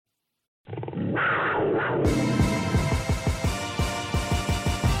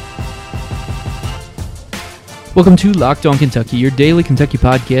Welcome to Locked On Kentucky, your daily Kentucky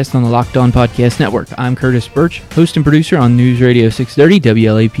podcast on the Locked On Podcast Network. I'm Curtis Birch, host and producer on News Radio 630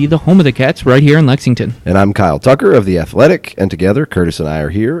 WLAP, the home of the Cats, right here in Lexington. And I'm Kyle Tucker of The Athletic, and together, Curtis and I are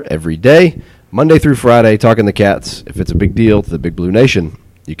here every day, Monday through Friday, talking the Cats. If it's a big deal to the Big Blue Nation,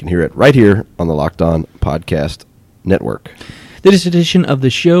 you can hear it right here on the Locked On Podcast Network. This edition of the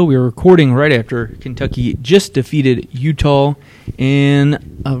show, we are recording right after Kentucky just defeated Utah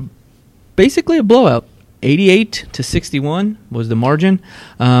in basically a blowout. 88-61 was the margin.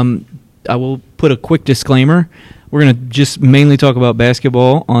 I will put a quick disclaimer. We're going to just mainly talk about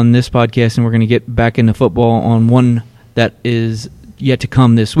basketball on this podcast, and we're going to get back into football on one that is yet to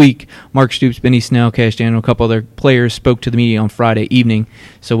come this week. Mark Stoops, Benny Snell, Cash Daniel, a couple other players spoke to the media on Friday evening,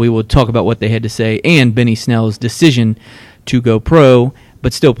 so we will talk about what they had to say and Benny Snell's decision to go pro,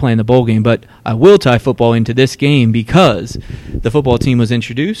 but still playing the bowl game. But I will tie football into this game because the football team was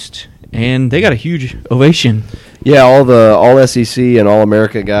introduced, and they got a huge ovation. Yeah, all SEC and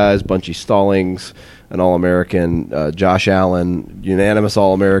All-America guys, Bunchy Stallings, an All-American, Josh Allen, unanimous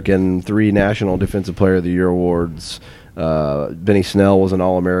All-American, 3 National Defensive Player of the Year awards. Benny Snell was an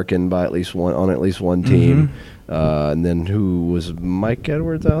All-American by at least one team. Mm-hmm. And then who was Mike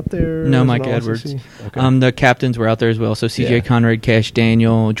Edwards out there? No, Mike Edwards. Okay. The captains were out there as well. So C.J. Yeah. Conrad, Cash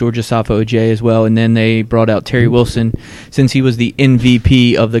Daniel, Georgia Safo J as well. And then they brought out Terry Wilson since he was the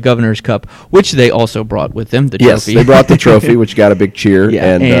MVP of the Governor's Cup, which they also brought with them, the trophy. Yes, they brought the trophy, which got a big cheer.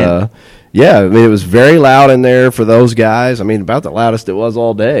 Yeah, and I mean, it was very loud in there for those guys. I mean, about the loudest it was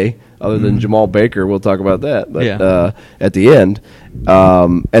all day, other than Jamal Baker. We'll talk about that. But at the end.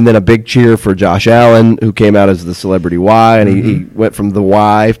 And then a big cheer for Josh Allen, who came out as the celebrity Y, and he went from the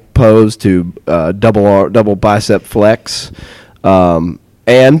Y pose to double bicep flex.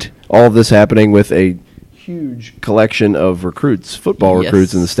 And all of this happening with a huge collection of recruits, football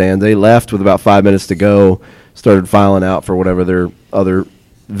recruits in the stand. They left with about 5 minutes to go, started filing out for whatever their other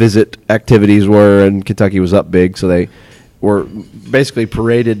visit activities were, and Kentucky was up big, so they were basically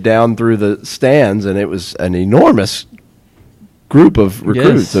paraded down through the stands, and it was an enormous group of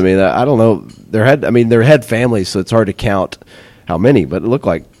recruits. Yes. I mean, I don't know. They had families, so it's hard to count how many, but it looked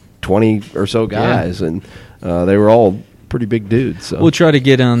like 20 or so guys, and they were all pretty big dudes. So. We'll try to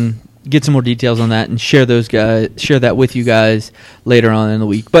get some more details on that and share that with you guys later on in the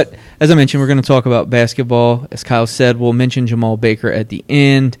week. But as I mentioned, we're going to talk about basketball. As Kyle said, we'll mention Jamal Baker at the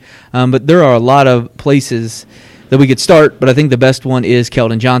end. But there are a lot of places that we could start, but I think the best one is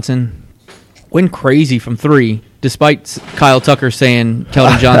Keldon Johnson. Went crazy from 3, despite Kyle Tucker saying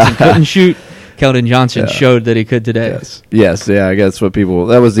Keldon Johnson couldn't shoot. Keldon Johnson showed that he could today. Yes, I guess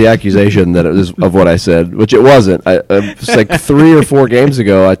that was the accusation that it was of what I said, which it wasn't. It's like 3 or 4 games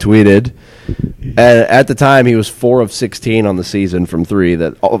ago I tweeted, and at the time he was 4 of 16 on the season from 3,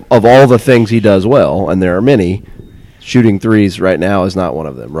 that of all the things he does well, and there are many, shooting threes right now is not one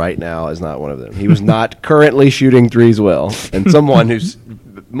of them. He was not currently shooting threes well, and someone who's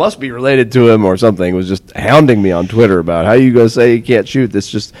must be related to him or something was just hounding me on Twitter about how you go say he can't shoot. This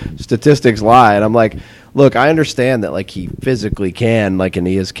just statistics lie. And I'm like, look, I understand that he physically can, and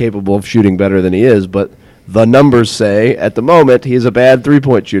he is capable of shooting better than he is, but the numbers say at the moment he is a bad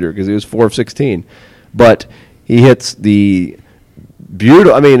 3-point shooter because he was 4 of 16. But he hits the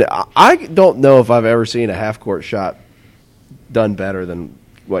beautiful. I mean, I don't know if I've ever seen a half-court shot done better than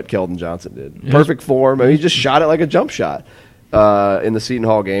what Keldon Johnson did. Yes. Perfect form. I mean, he just shot it like a jump shot. In the Seton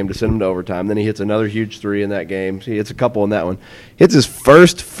Hall game to send him to overtime. Then he hits another huge 3 in that game. He hits a couple in that one. Hits his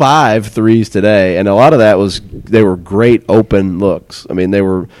first 5 threes today, and a lot of that they were great open looks. I mean,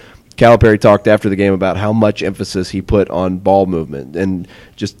 Calipari talked after the game about how much emphasis he put on ball movement and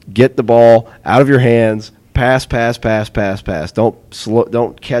just get the ball out of your hands, pass. Don't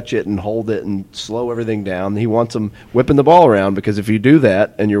catch it and hold it and slow everything down. He wants them whipping the ball around because if you do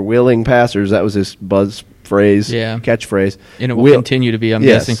that and you're wheeling passers, that was his catchphrase. And it will continue to be, I'm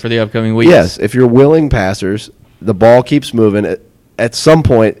guessing, for the upcoming weeks. Yes, if you're willing passers, the ball keeps moving. At some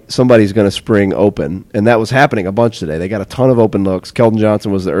point, somebody's going to spring open, and that was happening a bunch today. They got a ton of open looks. Keldon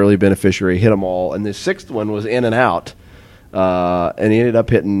Johnson was the early beneficiary, hit them all, and the 6th one was in and out, and he ended up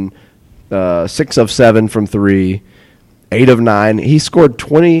hitting 6 of 7 from 3, 8 of 9. He scored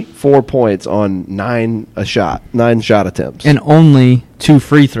 24 points on 9 shot attempts. And only 2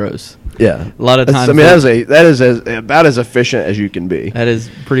 free throws. Yeah, A lot of times. that is about as efficient as you can be. That is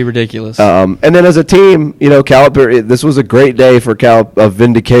pretty ridiculous. And then as a team, Calipari. This was a great day for of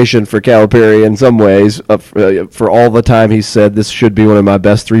vindication for Calipari in some ways. For all the time he said this should be one of my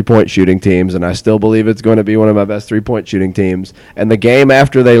best 3-point shooting teams, and I still believe it's going to be one of my best 3-point shooting teams. And the game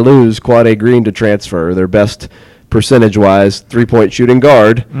after they lose Quade Green to transfer, their best percentage-wise 3-point shooting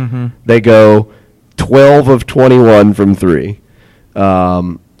guard, they go 12 of 21 from 3.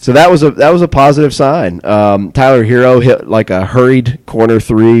 So that was a positive sign. Tyler Hero hit like a hurried corner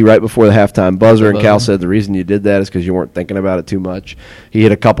 3 right before the halftime buzzer, and Cal said the reason you did that is because you weren't thinking about it too much. He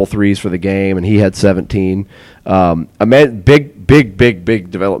hit a couple threes for the game, and he had 17.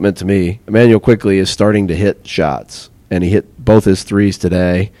 Big development to me. Emmanuel Quickley is starting to hit shots, and he hit both his threes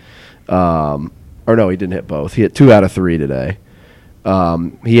today. Or no, he didn't hit both. He hit 2 out of 3 today.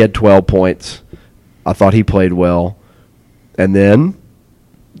 He had 12 points. I thought he played well. And then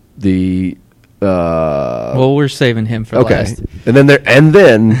well, we're saving him for last. And then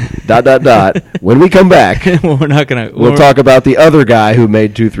when we come back, we'll talk about the other guy who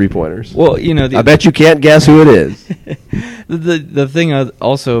made 2 3-pointers. Well, I bet you can't guess who it is. the thing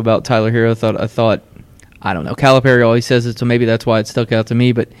also about Tyler Hero, I thought I don't know. Calipari always says it, so maybe that's why it stuck out to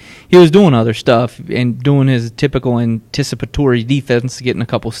me. But he was doing other stuff and doing his typical anticipatory defense, getting a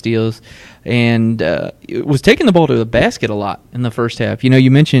couple steals, and was taking the ball to the basket a lot in the first half.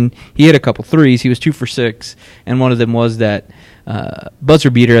 You mentioned he hit a couple threes. He was 2 for 6, and one of them was that buzzer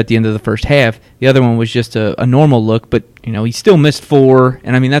beater at the end of the first half. The other one was just a normal look, but he still missed 4,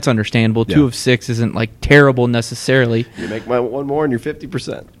 and I mean that's understandable. Yeah. 2 of 6 isn't like terrible necessarily. You make one more and you're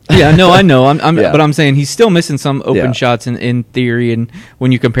 50%. Yeah, no, I know. Yeah. But I'm saying he's still missing some open shots in theory, and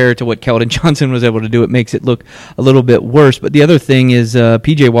when you compare it to what Keldon Johnson was able to do, it makes it look a little bit worse. But the other thing is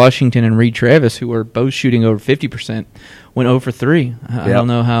P.J. Washington and Reed Travis, who are both shooting over 50%, went 0 for 3. I don't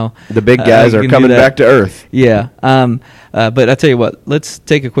know how the big guys are coming back to earth. Yeah. But I tell you what, let's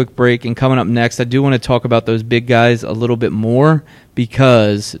take a quick break, and coming up next, I do want to talk about those big guys a little bit more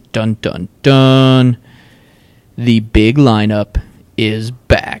because dun dun dun, the big lineup is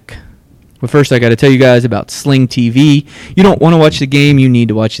back. But first, I got to tell you guys about Sling TV. You don't want to watch the game, you need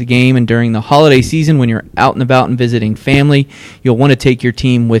to watch the game. And during the holiday season, when you're out and about and visiting family, you'll want to take your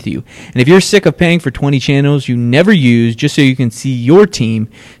team with you. And if you're sick of paying for 20 channels you never use just so you can see your team,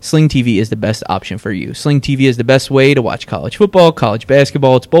 Sling TV is the best option for you. Sling TV is the best way to watch college football, college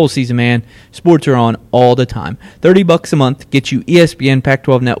basketball. It's bowl season, man. Sports are on all the time. $30 a month gets you ESPN,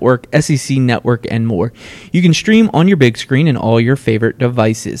 Pac-12 Network, SEC Network, and more. You can stream on your big screen and all your favorite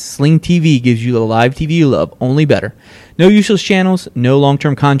devices. Sling TV gives you the live TV you love, only better. No useless channels, no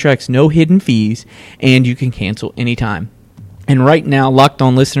long-term contracts, no hidden fees, and you can cancel anytime. And right now, Locked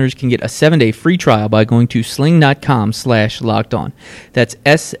On listeners can get a 7-day free trial by going to sling.com/lockedon. That's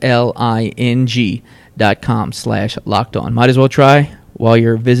SLING.com/lockedon. Might as well try while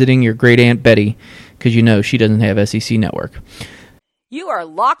you're visiting your great Aunt Betty, because she doesn't have SEC Network. You are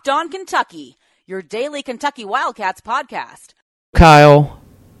Locked On Kentucky, your daily Kentucky Wildcats podcast. Kyle,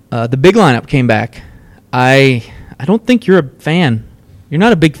 the big lineup came back. I don't think you're a fan. You're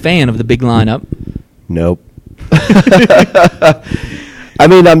not a big fan of the big lineup. Nope. I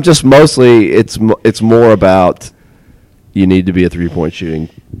mean, I'm just mostly it's more about you need to be a 3-point shooting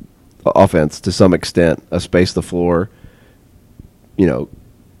offense to some extent, space the floor,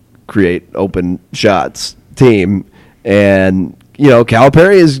 create open shots team, and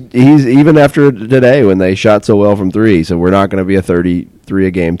Calipari he's even after today when they shot so well from 3, so we're not going to be a 33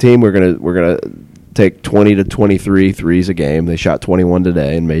 a game team. We're gonna take 20 to 23 threes a game. They shot 21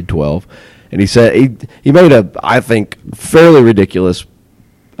 today and made 12. And he said he made I think fairly ridiculous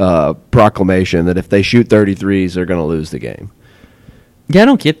proclamation that if they shoot 33s, they're going to lose the game. Yeah, I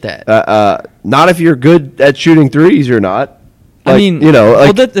don't get that. Not if you're good at shooting threes, you're not. I mean,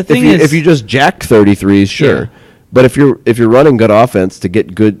 the thing is, if you just jack 33s, sure. Yeah. But if you're running good offense to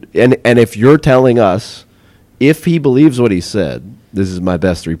get good, and if you're telling us, if he believes what he said, this is my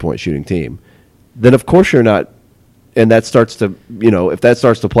best 3-point shooting team, then of course you're not. And that starts to, if that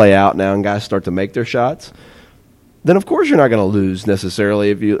starts to play out now and guys start to make their shots, then of course you're not going to lose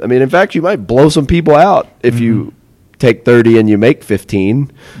necessarily. In fact, you might blow some people out if you take 30 and you make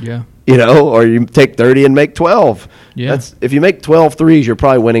 15. Yeah. Or you take 30 and make 12. Yeah. If you make 12 threes, you're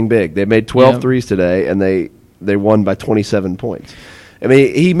probably winning big. They made 12 threes today, and they won by 27 points. I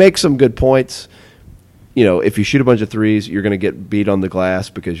mean, he makes some good points. If you shoot a bunch of threes, you're going to get beat on the glass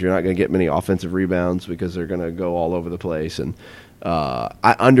because you're not going to get many offensive rebounds because they're going to go all over the place. And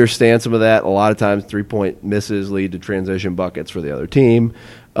I understand some of that. A lot of times 3-point misses lead to transition buckets for the other team.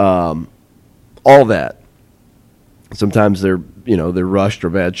 All that. Sometimes they're rushed or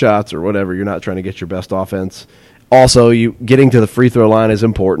bad shots or whatever. You're not trying to get your best offense. Also, getting to the free throw line is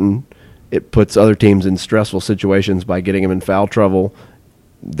important. It puts other teams in stressful situations by getting them in foul trouble.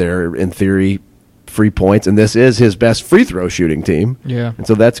 They're, in theory, free points, and this is his best free throw shooting team. Yeah. And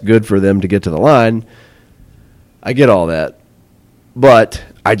so that's good for them to get to the line. I get all that. But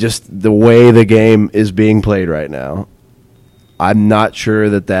the way the game is being played right now, I'm not sure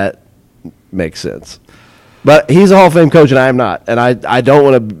that makes sense. But he's a Hall of Fame coach, and I am not. And I don't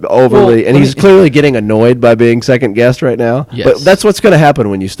want to overly – and he's clearly getting annoyed by being second-guessed right now. Yes. But that's what's going to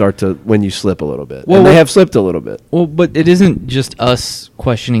happen when you slip a little bit. Well, and they have slipped a little bit. Well, but it isn't just us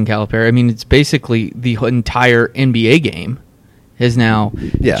questioning Calipari. I mean, it's basically the entire NBA game has now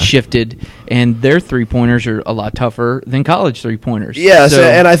shifted, and their three-pointers are a lot tougher than college three-pointers. Yes,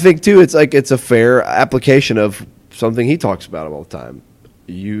 and I think, too, it's a fair application of something he talks about all the time.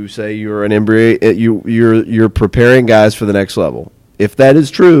 You say you're an NBA, you're preparing guys for the next level. If that is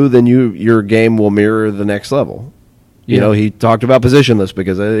true, then your game will mirror the next level. Yeah. He talked about positionless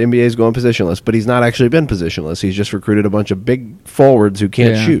because the NBA is going positionless, but he's not actually been positionless. He's just recruited a bunch of big forwards who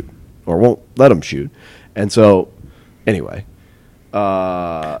can't shoot or won't let them shoot. And so, anyway.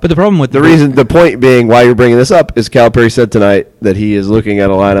 But the problem with the point being why you're bringing this up is Calipari said tonight that he is looking at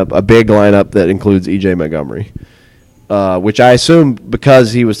a big lineup that includes E.J. Montgomery. Which I assume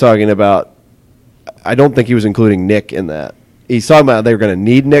because he was talking about, I don't think he was including Nick in that. He's talking about they were going to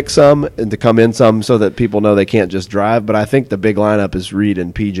need Nick some and to come in some so that people know they can't just drive. But I think the big lineup is Reed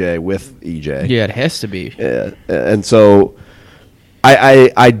and PJ with EJ. Yeah, it has to be. Yeah, and so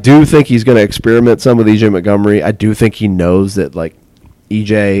I do think he's going to experiment some with EJ Montgomery. I do think he knows that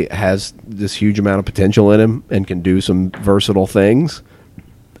EJ has this huge amount of potential in him and can do some versatile things.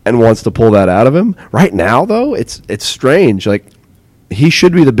 And wants to pull that out of him. Right now, though, it's strange. He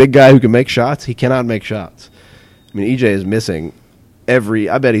should be the big guy who can make shots. He cannot make shots. I mean, EJ is missing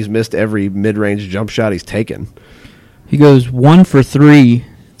I bet he's missed every mid-range jump shot he's taken. He goes 1 for 3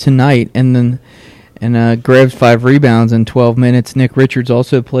 tonight, and grabs 5 rebounds in 12 minutes. Nick Richards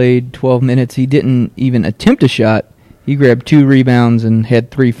also played 12 minutes. He didn't even attempt a shot. He grabbed 2 rebounds and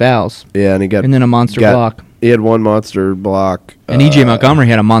had 3 fouls. Yeah, and then a monster block. He had 1 monster block. And E.J. Montgomery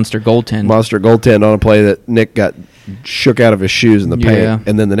had a monster goaltend. Monster goaltend on a play that Nick got shook out of his shoes in the paint.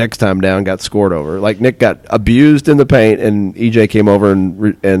 And then the next time down got scored over. Nick got abused in the paint, and E.J. came over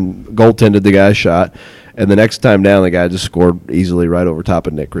and goaltended the guy's shot. And the next time down, the guy just scored easily right over top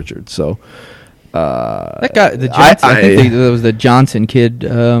of Nick Richards. So that guy, the Johnson, I think that was the Johnson kid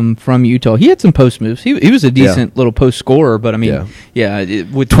from Utah. He had some post moves. He was a decent little post scorer, but I mean,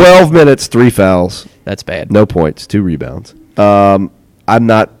 with 12 minutes, 3 fouls. That's bad. No points, 2 rebounds. I'm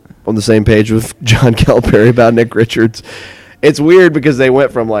not on the same page with John Calipari about Nick Richards. It's weird because they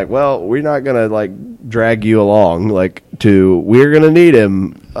went from we're not gonna drag you along to we're gonna need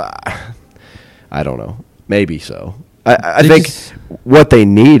him. I don't know. Maybe so. I think what they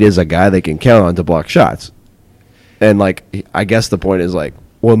need is a guy they can count on to block shots. And I guess the point is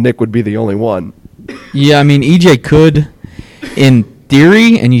Nick would be the only one. Yeah, I mean EJ could in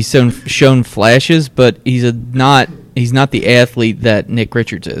theory, and he's shown flashes, but he's not the athlete that Nick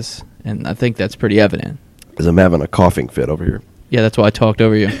Richards is, and I think that's pretty evident. Because I'm having a coughing fit over here. Yeah, that's why I talked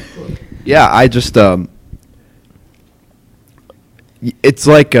over you. Yeah, I just it's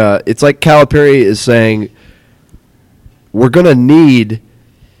like Calipari is saying we're gonna need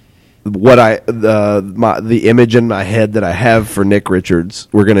what the image in my head that I have for Nick Richards.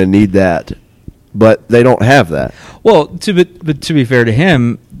 We're gonna need that. But they don't have that. Well, to be fair to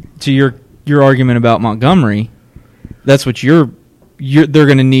him, to your argument about Montgomery, that's what they're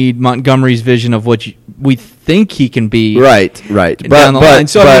going to need Montgomery's vision of what we think he can be. Right. Down the line.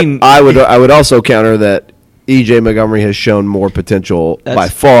 So I would also counter that E.J. Montgomery has shown more potential by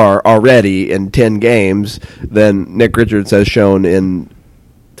far already in 10 games than Nick Richards has shown in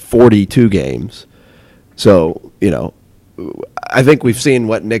 42 games. So, I think we've seen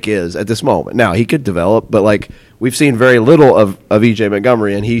what Nick is at this moment. Now, he could develop, but we've seen very little of E.J.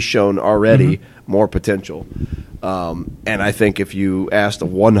 Montgomery, and he's shown already more potential. And I think if you asked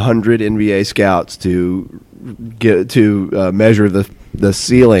 100 NBA scouts to measure the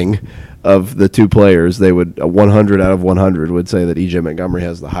ceiling of the two players, they would 100 out of 100 would say that E.J. Montgomery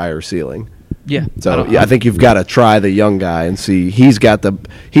has the higher ceiling. Yeah. So I think you've got to try the young guy and see he's got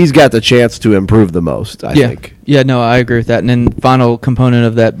the chance to improve the most. I think. Yeah. No, I agree with that. And then the final component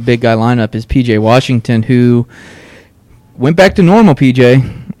of that big guy lineup is P.J. Washington, who went back to normal.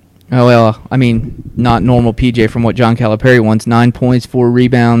 PJ, Oh, well, I mean, not normal PJ from what John Calipari wants. 9 points, 4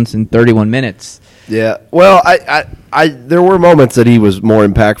 rebounds in 31 minutes. Yeah. Well, I there were moments that he was more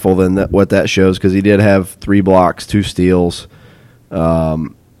impactful than what that shows, because he did have 3 blocks, 2 steals,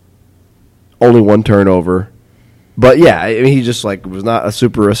 only 1 turnover. But, yeah, I mean, he just, was not a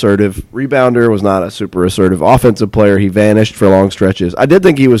super assertive rebounder, was not a super assertive offensive player. He vanished for long stretches. I did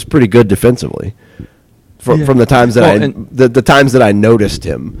think he was pretty good defensively. From the times that the times that I noticed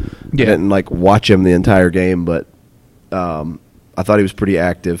him, I didn't watch him the entire game, but I thought he was pretty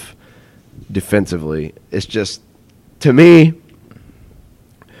active defensively. It's just, to me,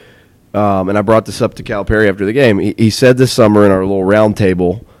 and I brought this up to Calipari after the game. He said this summer in our little round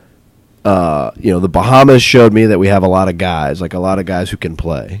table, the Bahamas showed me that we have a lot of guys who can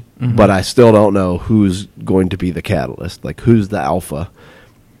play, but I still don't know who's going to be the catalyst. Who's the alpha?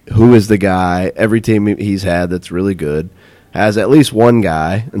 Who is the guy? Every team he's had that's really good has at least one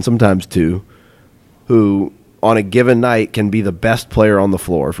guy, and sometimes 2, who on a given night can be the best player on the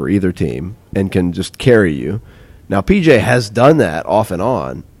floor for either team and can just carry you. Now, PJ has done that off and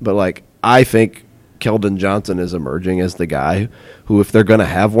on, but I think Keldon Johnson is emerging as the guy who, if they're going to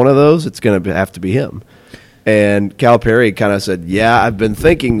have one of those, it's going to have to be him. And Calipari kind of said, yeah, I've been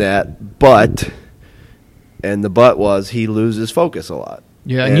thinking that, but, and the but was he loses focus a lot.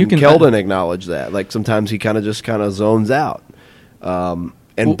 Yeah, and Keldon acknowledged that. Sometimes he kind of zones out.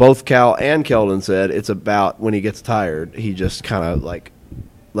 And both Cal and Keldon said it's about when he gets tired, he just kind of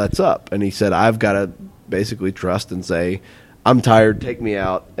lets up. And he said, I've got to basically trust and say, I'm tired, take me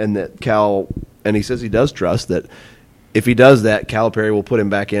out. And that and he says he does trust that if he does that, Calipari will put him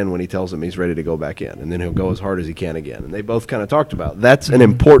back in when he tells him he's ready to go back in. And then he'll go as hard as he can again. And they both kind of talked about it. That's an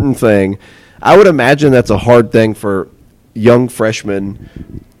important thing. I would imagine that's a hard thing for young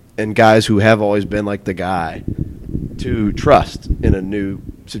freshmen and guys who have always been the guy to trust in a new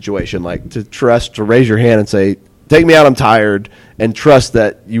situation, to raise your hand and say, take me out, I'm tired, and trust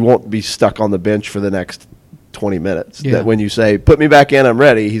that you won't be stuck on the bench for the next 20 minutes. Yeah. That when you say, put me back in, I'm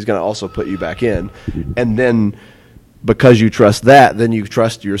ready, he's going to also put you back in. And then because you trust that, then you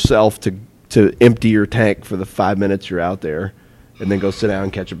trust yourself to empty your tank for the 5 minutes you're out there and then go sit down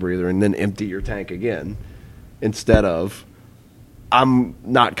and catch a breather and then empty your tank again. Instead of, I'm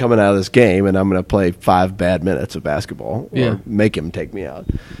not coming out of this game and I'm going to play 5 bad minutes of basketball or make him take me out.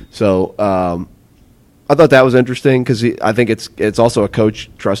 So I thought that was interesting because I think it's also a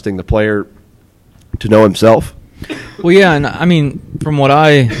coach trusting the player to know himself. Well, yeah, and I mean, from what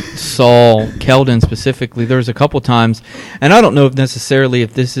I saw, Keldon specifically, there was a couple times, and I don't know if necessarily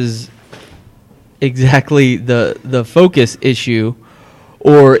if this is exactly the focus issue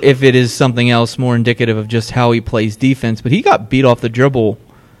or if it is something else more indicative of just how he plays defense. But he got beat off the dribble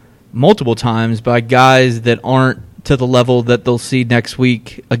multiple times by guys that aren't to the level that they'll see next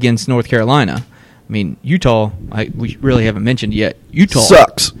week against North Carolina. I mean, Utah, we really haven't mentioned yet. Utah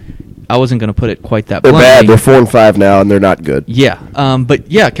sucks. I wasn't going to put it quite that bluntly. They're bad. They're 4-5 now, and they're not good. Yeah. But,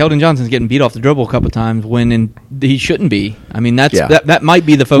 yeah, Keldon Johnson's getting beat off the dribble a couple times when he shouldn't be. I mean, that might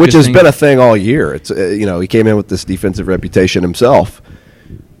be the focus. Which has been a thing all year. It's he came in with this defensive reputation himself.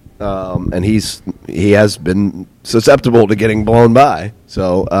 And he has been susceptible to getting blown by.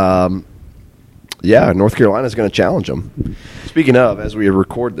 So, North Carolina's going to challenge him. Speaking of, as we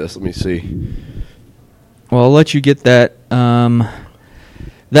record this, let me see. Well, I'll let you get that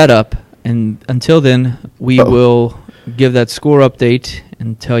up. And until then, we will give that score update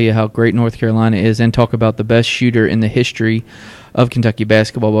and tell you how great North Carolina is and talk about the best shooter in the history of Kentucky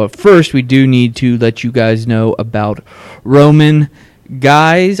basketball. But first, we do need to let you guys know about Roman.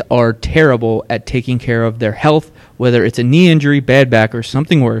 Guys are terrible at taking care of their health, whether it's a knee injury, bad back, or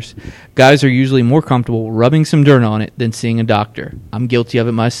something worse. Guys are usually more comfortable rubbing some dirt on it than seeing a doctor. I'm guilty of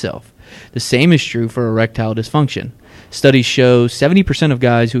it myself. The same is true for erectile dysfunction. Studies show 70% of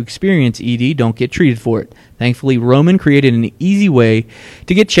guys who experience ED don't get treated for it. Thankfully, Roman created an easy way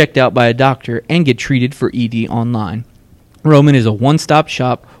to get checked out by a doctor and get treated for ED online. Roman is a one-stop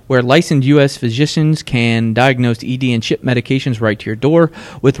shop where licensed U.S. physicians can diagnose ED and ship medications right to your door.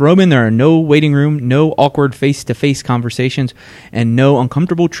 With Roman, there are no waiting room, no awkward face-to-face conversations, and no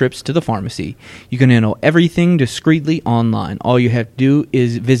uncomfortable trips to the pharmacy. You can handle everything discreetly online. All you have to do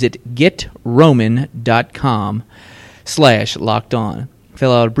is visit getroman.com/lockedon.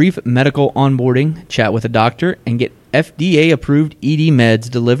 Fill out a brief medical onboarding, chat with a doctor, and get FDA-approved ED meds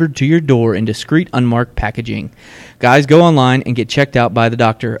delivered to your door in discreet, unmarked packaging. Guys, go online and get checked out by the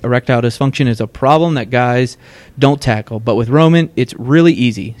doctor. Erectile dysfunction is a problem that guys don't tackle, but with Roman, it's really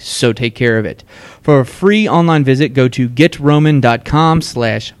easy, so take care of it. For a free online visit, go to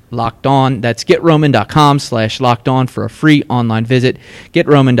getroman.com/podcast. Locked On. That's GetRoman.com/Locked On for a free online visit.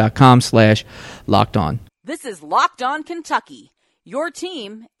 GetRoman.com/Locked On. This is Locked On Kentucky, your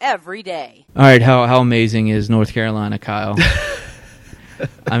team every day. All right, how amazing is North Carolina, Kyle?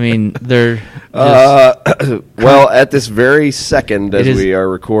 I mean, they're just, well, at this very second as we are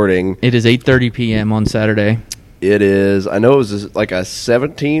recording, it is 8:30 p.m. on Saturday. It is. I know it was like a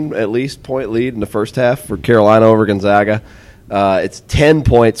 17 at least point lead in the first half for Carolina over Gonzaga. It's 10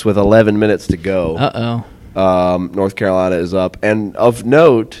 points with 11 minutes to go. North Carolina is up, and of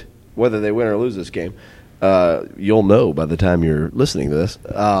note, whether they win or lose this game, you'll know by the time you're listening to this.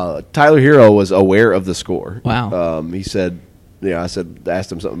 Tyler Hero was aware of the score. Wow. He said, asked him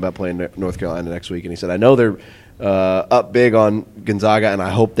something about playing North Carolina next week, and he said, I know they're up big on Gonzaga, and I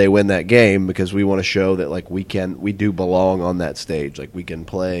hope they win that game because we want to show that like we do belong on that stage. Like we can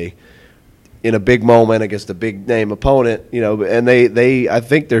play in a big moment against a big name opponent, and they I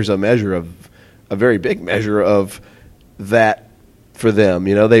think there's a very big measure of that for them.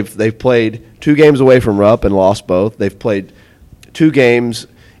 They've played 2 games away from Rupp and lost both. They've played 2 games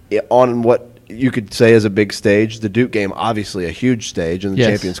on what you could say is a big stage. The Duke game, obviously a huge stage, and the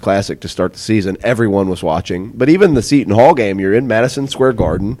Champions Classic to start the season. Everyone was watching. But even the Seton Hall game, you're in Madison Square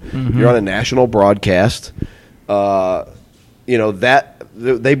Garden. Mm-hmm. You're on a national broadcast. That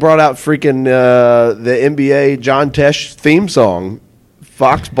they brought out freaking the NBA John Tesh theme song.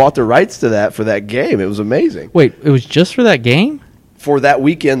 Fox bought the rights to that for that game. It was amazing. Wait, it was just for that game? For that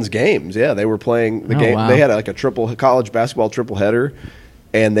weekend's games, yeah. They were playing the game. Wow. They had like a college basketball triple header.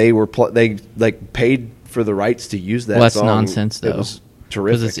 And they were they paid for the rights to use that. Well, that's song. nonsense, though. It was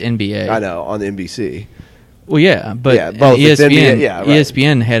terrific because it's NBA. I know, on NBC. Well, yeah, but both. ESPN, NBA, right.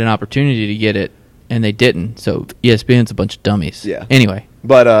 ESPN had an opportunity to get it, and they didn't. So ESPN's a bunch of dummies. Yeah. Anyway,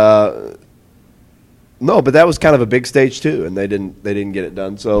 but no, but that was kind of a big stage too, and they didn't get it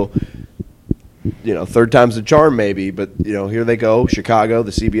done. So third time's the charm, maybe. But here they go, Chicago,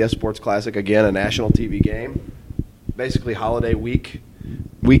 the CBS Sports Classic again, a national TV game, basically holiday weekend.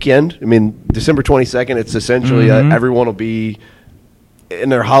 I mean, December 22nd, it's essentially everyone will be in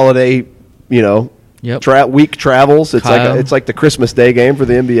their holiday, week travels. It's it's like the Christmas Day game for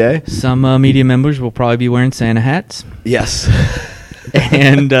the NBA. Some media members will probably be wearing Santa hats. Yes.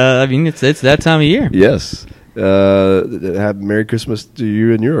 And, it's that time of year. Yes. Have Merry Christmas to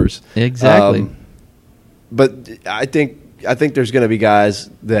you and yours. Exactly. But I think there's going to be guys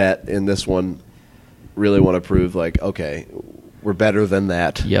that in this one really want to prove, like, okay, we're better than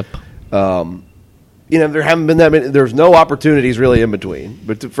that. Yep. There haven't been that many. There's no opportunities really in between.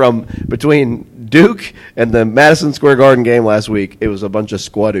 But between Duke and the Madison Square Garden game last week, it was a bunch of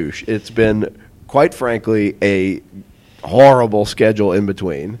squadoosh. It's been, quite frankly, a horrible schedule in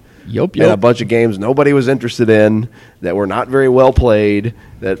between. Yep. And a bunch of games nobody was interested in, that were not very well played,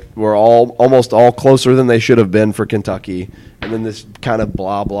 that were almost all closer than they should have been for Kentucky. And then this kind of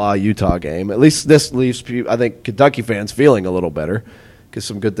blah-blah Utah game. At least this leaves, I think, Kentucky fans feeling a little better because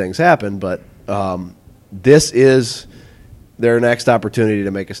some good things happened. But this is their next opportunity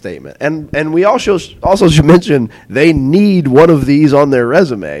to make a statement. And we also should mention they need one of these on their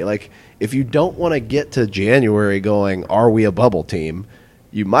resume. Like, if you don't want to get to January going, are we a bubble team,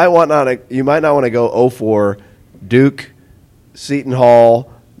 you might not want to go 0-4 Duke, Seton Hall,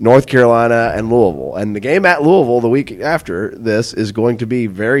 North Carolina, and Louisville. And the game at Louisville the week after this is going to be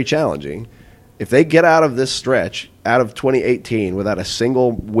very challenging. If they get out of this stretch, out of 2018, without a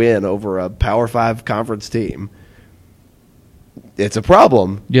single win over a Power 5 conference team, it's a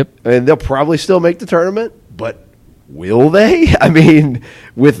problem. Yep. And they'll probably still make the tournament, but will they? I mean,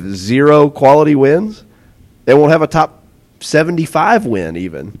 with 0 quality wins, they won't have a top 75 win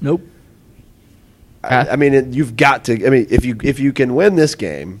even. Nope. I mean, you've got to. I mean, if you can win this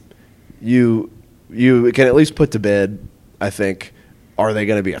game, you can at least put to bed, I think, are they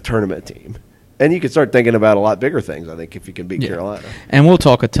going to be a tournament team? And you can start thinking about a lot bigger things, I think, if you can beat Carolina. And we'll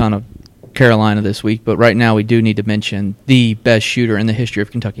talk a ton of Carolina this week, but right now we do need to mention the best shooter in the history of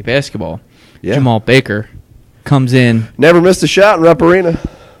Kentucky basketball. Yeah. Jamal Baker comes in. Never missed a shot in Rupp Arena.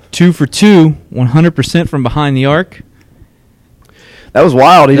 2 for 2, 100% from behind the arc. That was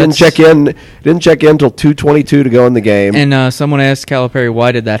wild. He didn't check in until 2:22 to go in the game. And someone asked Calipari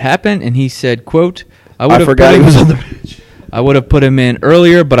why did that happen, and he said, "quote I forgot he was on the bench. I would have put him in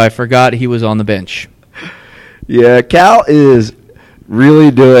earlier, but I forgot he was on the bench." Yeah, Cal is really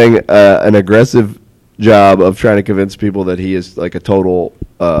doing an aggressive job of trying to convince people that he is like a total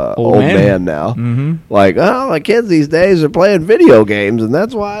old man now. Mm-hmm. Like, my kids these days are playing video games, and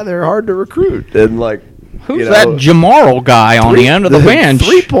that's why they're hard to recruit. And like, who's that Jamarl guy on the end of the bench?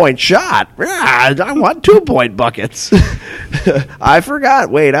 3-point shot. I want 2-point buckets. I forgot.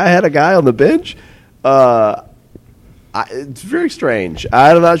 Wait, I had a guy on the bench. It's very strange.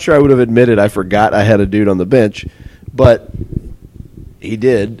 I'm not sure I would have admitted I forgot I had a dude on the bench, but he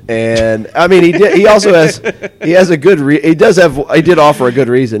did. And I mean, he did. He also has. He has a good. He does have. He did offer a good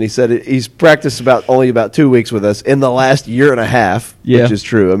reason. He said he's practiced only about 2 weeks with us in the last year and a half, Yeah. which is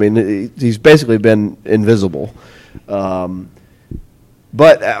true. I mean, he's basically been invisible.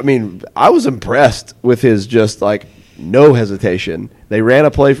 But I mean, I was impressed with his just like no hesitation. They ran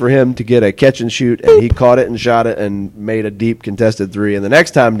a play for him to get a catch and shoot, and he caught it and shot it and made a deep contested three. And the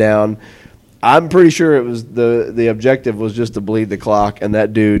next time down, I'm pretty sure it was the objective was just to bleed the clock, and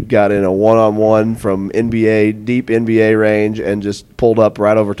that dude got in a one-on-one from deep NBA range and just pulled up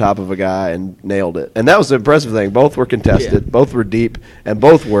right over top of a guy and nailed it. And that was the impressive thing. Both were contested, both were deep, and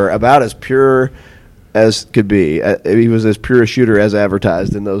both were about as pure as could be. He was as pure a shooter as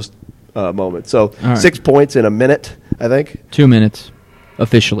advertised in those moments. So right. 6 points in a minute, I think. 2 minutes,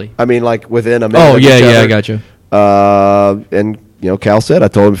 officially. I mean, like within a minute. Oh, of yeah, each other. I got you. And you know, Cal said, I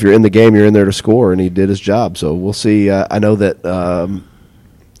told him if you're in the game, you're in there to score, and he did his job. So we'll see. I know that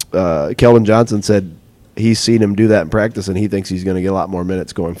Kelvin Johnson said he's seen him do that in practice, and he thinks he's going to get a lot more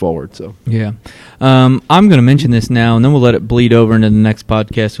minutes going forward. So Yeah. I'm going to mention this now, and then we'll let it bleed over into the next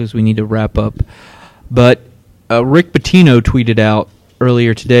podcast because we need to wrap up. But Rick Pitino tweeted out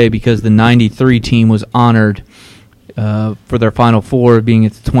earlier today because the 93 team was honored for their Final Four, being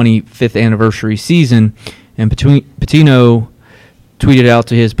its 25th anniversary season. And Pitino tweeted out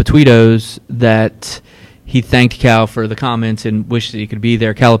to his Petweetos that he thanked Cal for the comments and wished that he could be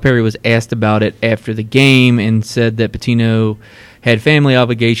there. Calipari was asked about it after the game and said that Pitino had family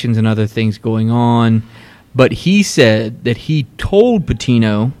obligations and other things going on. But he said that he told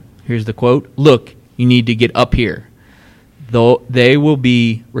Pitino, here's the quote, "Look, you need to get up here. Though they will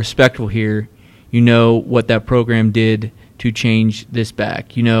be respectful here. You know what that program did to change this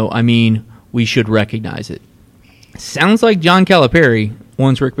back. You know, I mean, we should recognize it." Sounds like John Calipari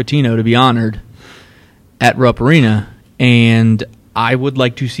wants Rick Pitino to be honored at Rupp Arena, and I would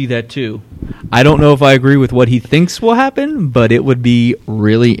like to see that too. I don't know if I agree with what he thinks will happen, but it would be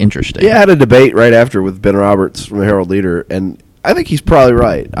really interesting. yeah, I had a debate right after with Ben Roberts from the Herald Leader, and I think he's probably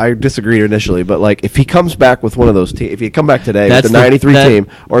right. I disagreed initially, but like if he comes back with one of those teams, if he come back today with the 93 team,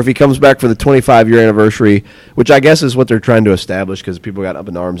 or if he comes back for the 25-year anniversary, which I guess is what they're trying to establish because people got up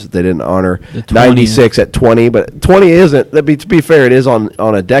in arms that they didn't honor 96 at 20, but 20 isn't. To be fair, it is on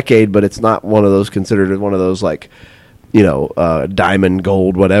a decade, but it's not one of those considered one of those like, you know, diamond,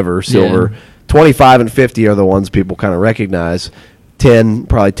 gold, whatever, silver. Yeah. 25 and 50 are the ones people kind of recognize. 10,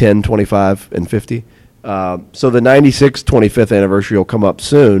 probably 10, 25, and 50. So the 96 25th anniversary will come up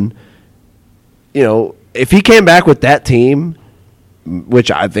soon. You know, if he came back with that team,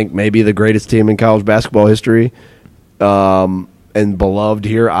 which I think may be the greatest team in college basketball history, and beloved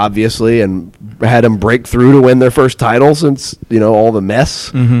here, obviously, and had them break through to win their first title since, you know, all the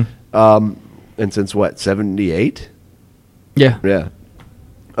mess. Mm-hmm. And since, what, 78? Yeah. Yeah.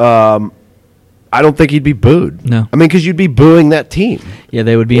 I don't think he'd be booed. No. I mean, because you'd be booing that team. Yeah,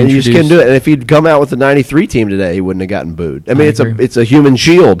 they would be And you introduced. just couldn't do it. And if he'd come out with the 93 team today, he wouldn't have gotten booed. I mean, agree. it's a human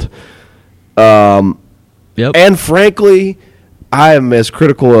shield. Yep. And frankly, I am as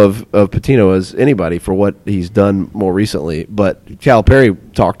critical of Pitino as anybody for what he's done more recently. But Calipari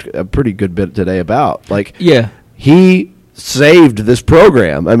talked a pretty good bit today about, like, Yeah. he saved this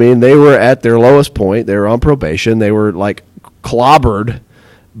program. I mean, they were at their lowest point. They were on probation. They were, like, clobbered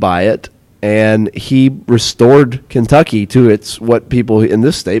by it. And he restored Kentucky to its what people in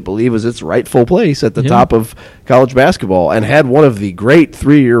this state believe is its rightful place at the top of college basketball, and had one of the great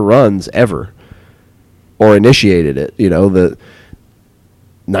 3-year runs ever, or initiated it. You know, the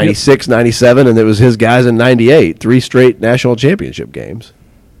 96, 97, and it was his guys in 98, 3 straight national championship games.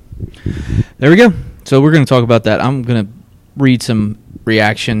 There we go. So we're going to talk about that. I'm going to read some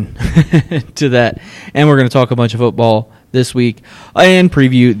reaction to that, and we're going to talk a bunch of football this week and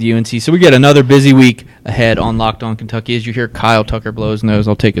preview the UNC. So we get another busy week ahead on Locked On Kentucky. As you hear Kyle Tucker blow his nose,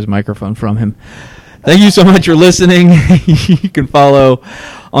 I'll take his microphone from him. Thank you so much for listening. You can follow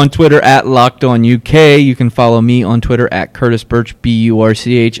on Twitter at Locked On UK. You can follow me on Twitter at Curtis Birch,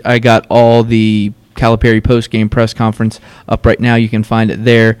 BURCH. I got all the Calipari post-game press conference up right now. You can find it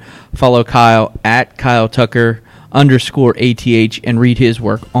there. Follow Kyle at Kyle Tucker _ATH and read his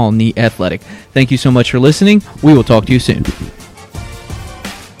work on The Athletic. Thank you so much for listening. We will talk to you soon.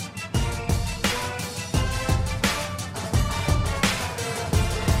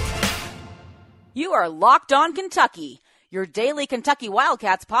 You are Locked On Kentucky, your daily Kentucky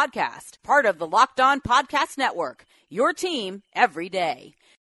Wildcats podcast, part of the Locked On Podcast Network, your team every day.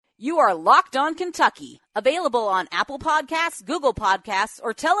 You are Locked On Kentucky, available on Apple Podcasts, Google Podcasts,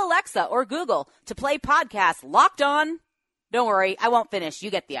 or tell Alexa or Google to play podcast Locked On. Don't worry, I won't finish.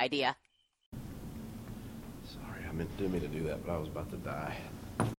 You get the idea. Sorry, I didn't mean to do that, but I was about to die.